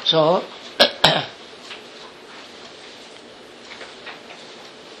 So,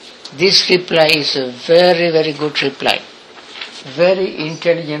 this reply is a very, very good reply, very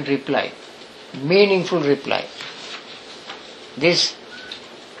intelligent reply, meaningful reply. This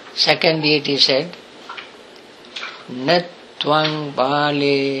second deity said, Nat twang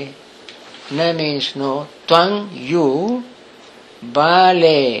bale, na means no, twang you,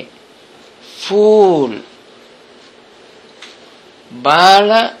 bale, fool,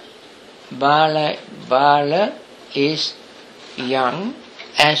 bala is young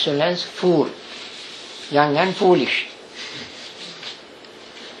as well as fool, young and foolish.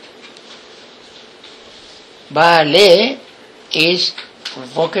 Bale is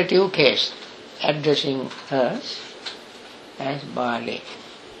vocative case, addressing her as Bale.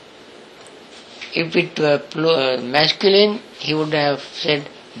 If it were masculine, he would have said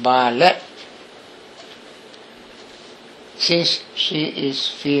Bala. Since she is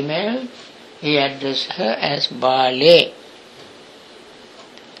female, he addressed her as Bale.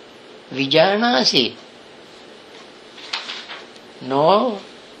 Vijanasi. No.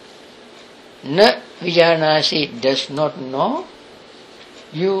 Na Vijanasi does not know.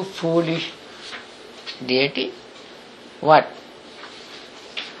 You foolish deity. What?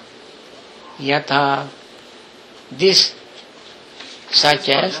 Yatha. This such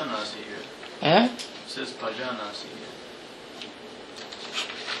as. It says Pajanasi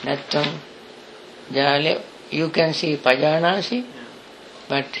here. Nattam Jale. You can see Pajanasi.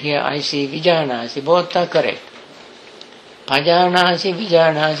 But here I see Vijanasi, both are correct. Pajanasi,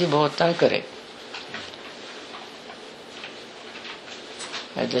 Vijanasi, both are correct.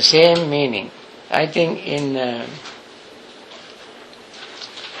 The same meaning. I think in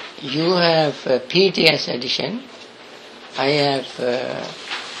you have PTS edition, I have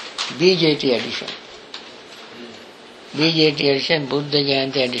BJT edition. BJT edition, Buddha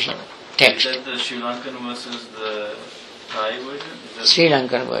Jayanti edition, text. Is that the Sri Lankan versus the Thai version? Sri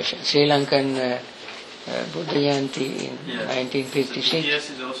Lankan version. Sri Lankan Buddha Jayanti in 1956. So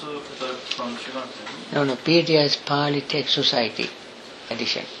PTS is also from Sri Lanka? No, PTS Pali Text Society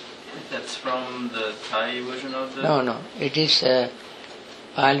edition. That's from the Thai version of the... No, it is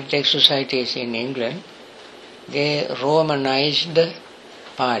Pali Text Society is in England. They Romanized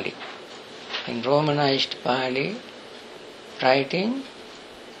Pali. In Romanized Pali writing,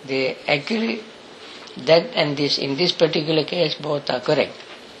 they actually, that and this, in this particular case, both are correct.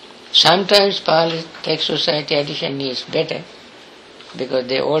 Sometimes Pali Text Society edition is better because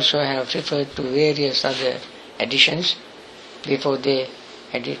they also have referred to various other editions before they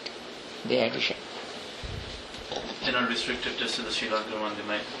edit the edition. They're not restricted just to the Sri Lankan one, they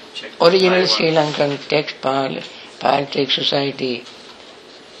might check. Original Sri Lankan text, Pali Text Society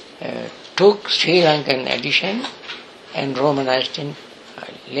took Sri Lankan edition and Romanized in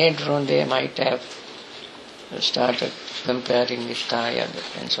Pali. Later on they might have started comparing with Thai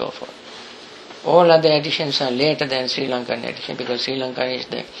and so forth. All other editions are later than Sri Lankan edition because Sri Lanka is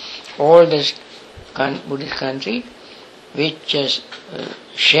the oldest Buddhist country which has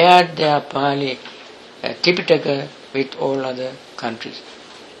shared their Pali Tipitaka with all other countries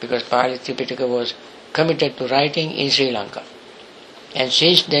because Pali Tipitaka was committed to writing in Sri Lanka, and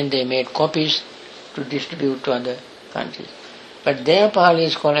since then they made copies to distribute to other countries. But their Pali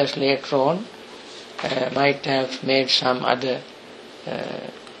scholars later on might have made some other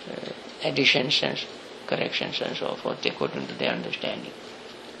additions and corrections and so forth according to their understanding.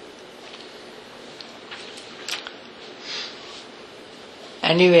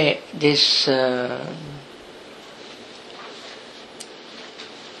 Anyway, this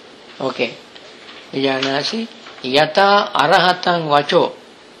Okay. Vijanasi. Yata arahatang vacho.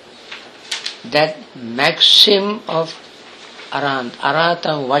 That maxim of arahant.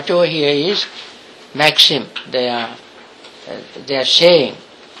 Arahatang vacho here is maxim. They are saying.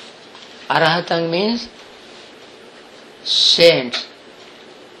 Arahatang means saints,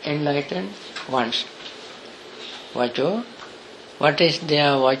 enlightened ones. Vacho. What is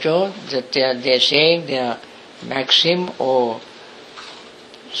their vacho? That they are saying their maxim or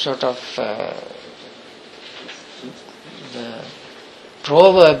sort of the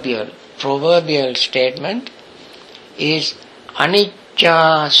proverbial statement is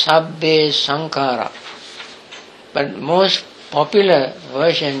anicca sabbe sankhara. But most popular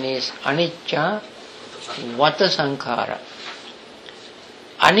version is anicca vata sankhara.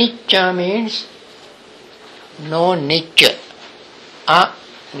 Anicca means no nicha.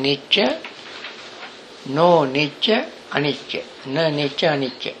 Anicca, no nicha, anicca. Na nicha,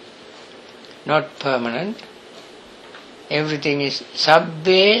 anicca. Not permanent. Everything is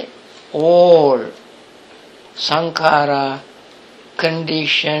sabbe, all. Sankhara,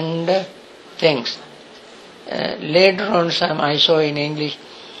 conditioned things. Later on I saw in English,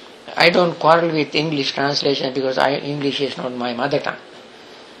 I don't quarrel with English translation because English is not my mother tongue.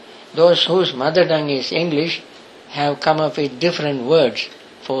 Those whose mother tongue is English have come up with different words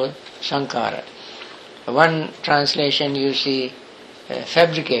for sankhara. One translation you see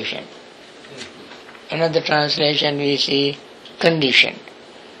fabrication. Another translation we see condition.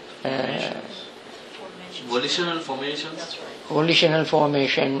 Volitional formation? Volitional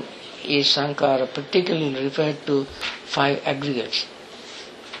formation is sankhara, particularly referred to 5 aggregates.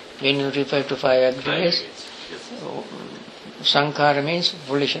 When you refer to 5 aggregates, sankhara means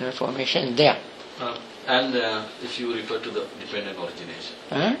volitional formation there. And if you refer to the dependent origination?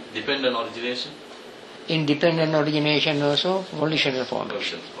 Dependent origination? In dependent origination also, volitional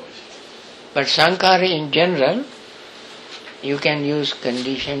formation. But sankhara in general, you can use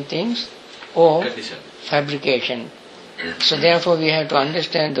conditioned things or fabrication. So therefore we have to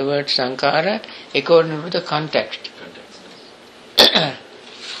understand the word sankhara according to the context.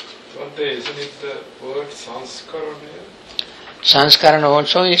 Isn't it the word sanskara? Sanskarana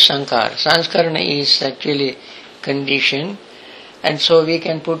also is sankhara. Sanskarana is actually condition, and so we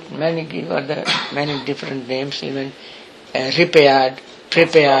can put many different names, even repaired,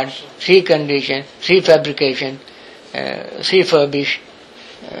 prepared, recondition, refabrication, refurbish,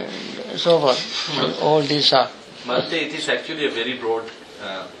 and so forth. All these are. Bhante, it is actually a very broad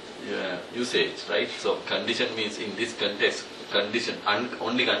usage, right? So condition means in this context, condition,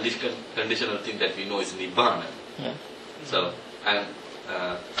 only conditional thing that we know is nibbana. Yeah. So, and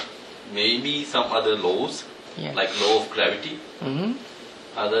maybe some other laws, like law of gravity. Mm-hmm.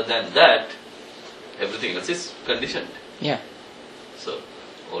 Other than that, everything else is conditioned. Yeah. So,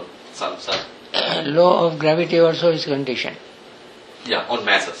 or some law of gravity also is conditioned. Yeah, on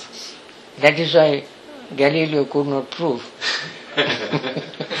masses. That is why Galileo could not prove.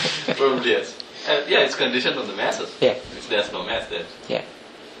 Probably yes. Yeah, it's conditioned on the masses. Yeah. If there's no mass there. Yeah.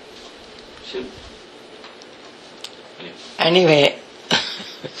 Sure. Anyway,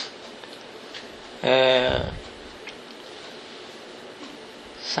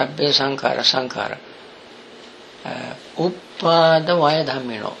 sabbe sankhara, uppada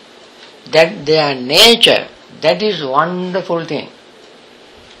vayadhammino. That their nature, that is wonderful thing.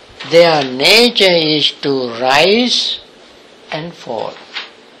 Their nature is to rise and fall.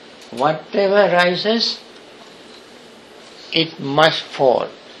 Whatever rises, it must fall.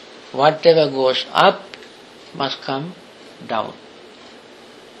 Whatever goes up, must come down.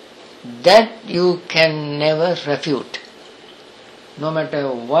 That you can never refute. No matter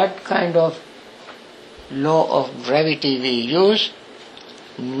what kind of law of gravity we use,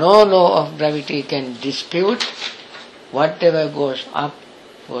 no law of gravity can dispute whatever goes up,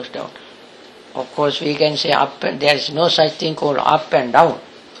 goes down. Of course we can say up and there is no such thing called up and down.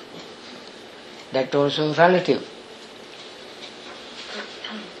 That also relative.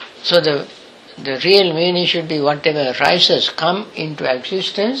 So the real meaning should be whatever rises, come into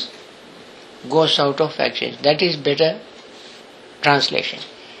existence, goes out of existence. That is better translation.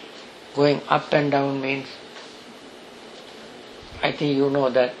 Going up and down means, I think you know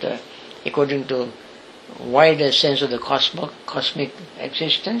that according to wider sense of the cosmic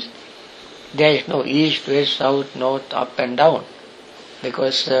existence, there is no east, west, south, north, up and down.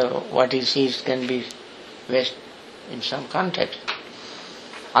 Because what is east can be west in some context.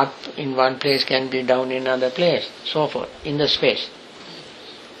 Up in one place can be down in another place, so forth, in the space.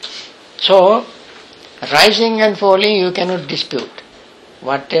 So, rising and falling you cannot dispute.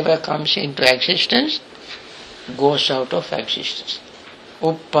 Whatever comes into existence goes out of existence.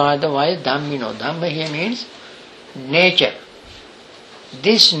 Uppadavaya dhammino. Dhamma here means nature.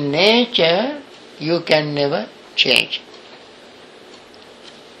 This nature you can never change.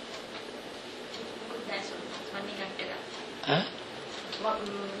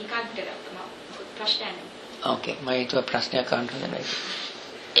 Okay, maitva prashna kanthana.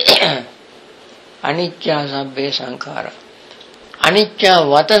 Anicca sabbe sankhara. Anicca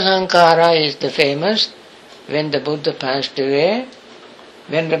vata sankhara is the famous. When the Buddha passed away,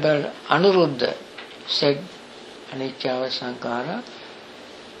 Venerable Anuruddha said Anicca vata sankhara.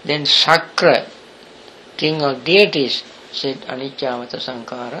 Then Sakra, king of deities, said Anicca vata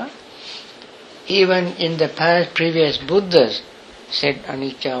sankhara. Even in the past previous Buddhas said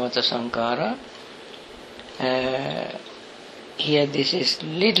Anicca vata sankhara. Here this is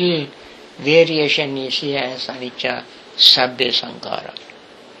little variation is here as Anicca sabbe sankhara.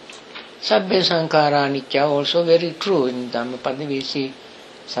 Sabbe sankhara anicca also very true. In Dhammapada we see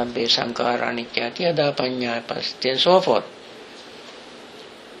sabbe sankhara anicca yada panya pasati and so forth.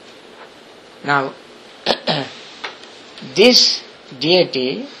 Now this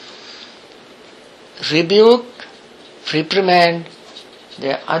deity reprimand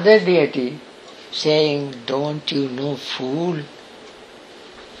the other deity, saying, don't you know, fool,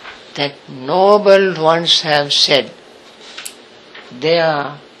 that noble ones have said,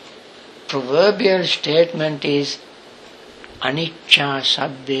 their proverbial statement is anicca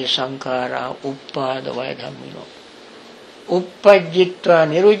sabbe sankhara uppadavaya dhammino uppajjitva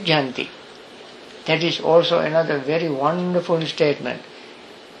nirujjanti. That is also another very wonderful statement.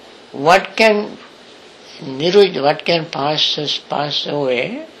 What can pass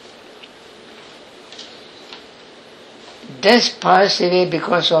away does pass away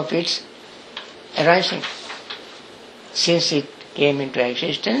because of its arising. Since it came into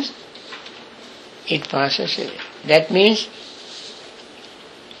existence, it passes away. That means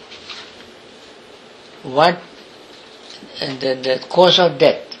what the cause of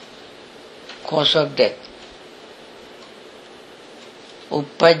death.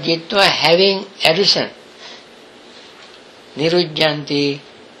 Uppajjitva, having arisen. Nirujjanti,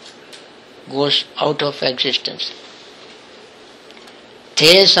 goes out of existence.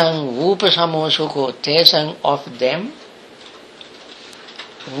 Tesang vupasamo sukho, tesang of them.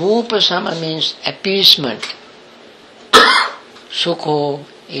 Vupasama means appeasement. Sukho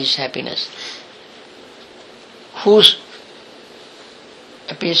is happiness. Whose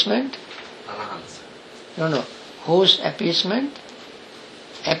appeasement? No. Whose appeasement?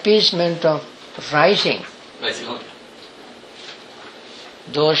 Appeasement of rising.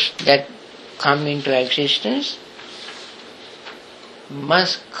 Those that come into existence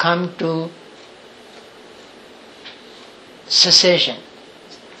must come to cessation.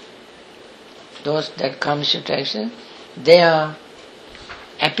 Those that come into existence, their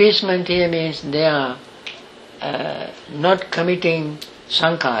appeasement here means they are not committing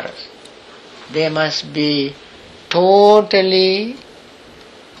sankharas. They must be totally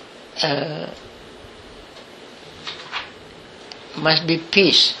must be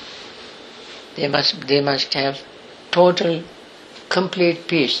peace. They must have total, complete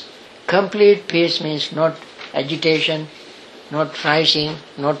peace. Complete peace means not agitation, not rising,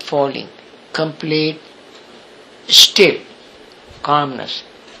 not falling. Complete, still, calmness.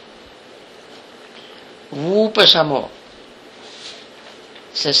 Vupasamo,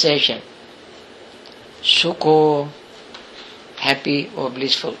 cessation. Sukho, happy or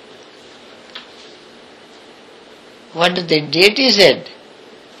blissful. What the deity said?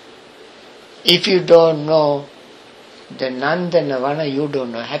 If you don't know the Nanda Navana, you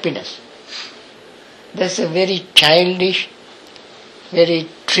don't know happiness. That's a very childish, very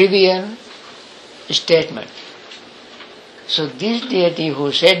trivial statement. So this deity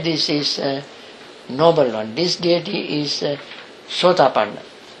who said this is a noble one. This deity is Sotapanna.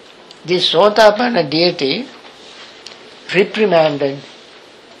 This Sotapanna deity reprimanded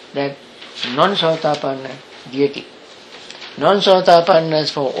that non-Sotapanna deity.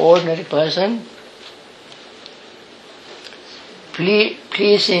 Non-Sotapannas for ordinary person,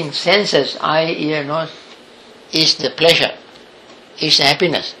 pleasing senses, eye, ear, nose, is the pleasure, is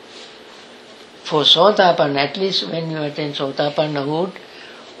happiness. For Sotapanna, at least when you attain Sotapannahood,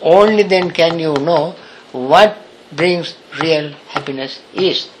 only then can you know what brings real happiness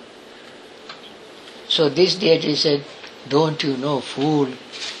is. So this deity said, don't you know, fool,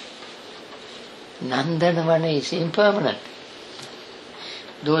 Nandanavana is impermanent.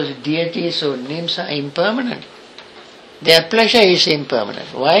 Those deities or names are impermanent. Their pleasure is impermanent.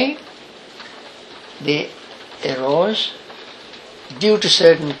 Why? They arose due to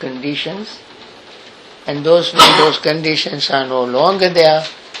certain conditions And when those conditions are no longer there,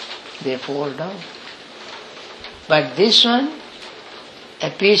 they fall down. But this one,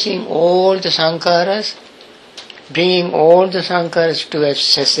 appeasing all the sankharas, bringing all the sankharas to a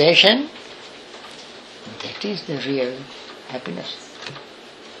cessation, that is the real happiness.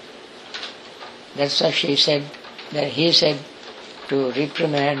 That's why he said to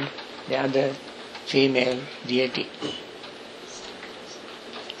reprimand the other female deity.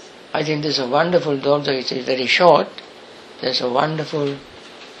 I think this is a wonderful, although it is very short, there's a wonderful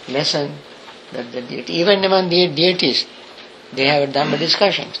lesson that the deity, even among the deities, they have Dhamma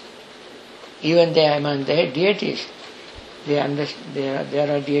discussions. Even there among the deities, there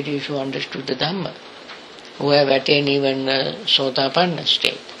are deities who understood the Dhamma, who have attained even Sotapanna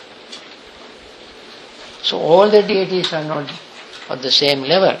state. So all the deities are not at the same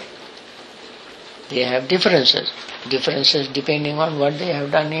level. They have differences depending on what they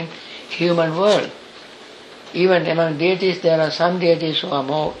have done in human world. Even among deities, there are some deities who are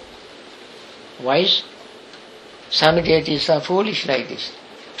more wise, some deities are foolish like this.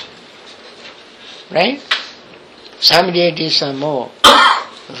 Right? Some deities are more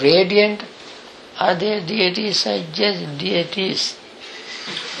radiant, other deities are just deities.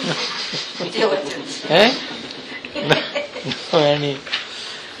 No any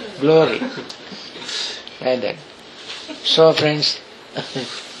glory. Like that. So friends,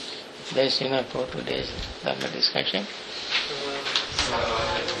 that's enough for today's Dhamma discussion.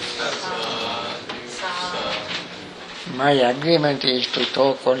 My agreement is to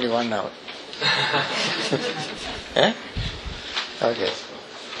talk only 1 hour. Okay.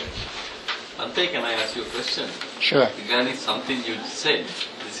 Ante, can I ask you a question? Sure. Regarding something you said,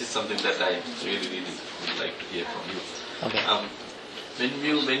 this is something that I really would like to hear from you. Okay.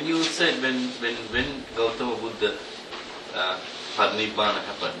 When you said when Gautama Buddha Parinibbana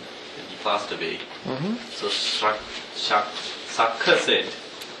happened, when he passed away, so Sakha said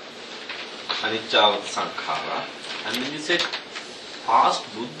Anicca Sankhara, and then you said past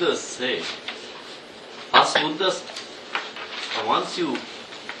Buddhas once you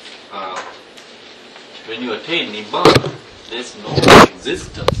when you attain Nibbana, there is no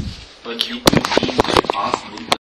existence. But you mean the past Buddha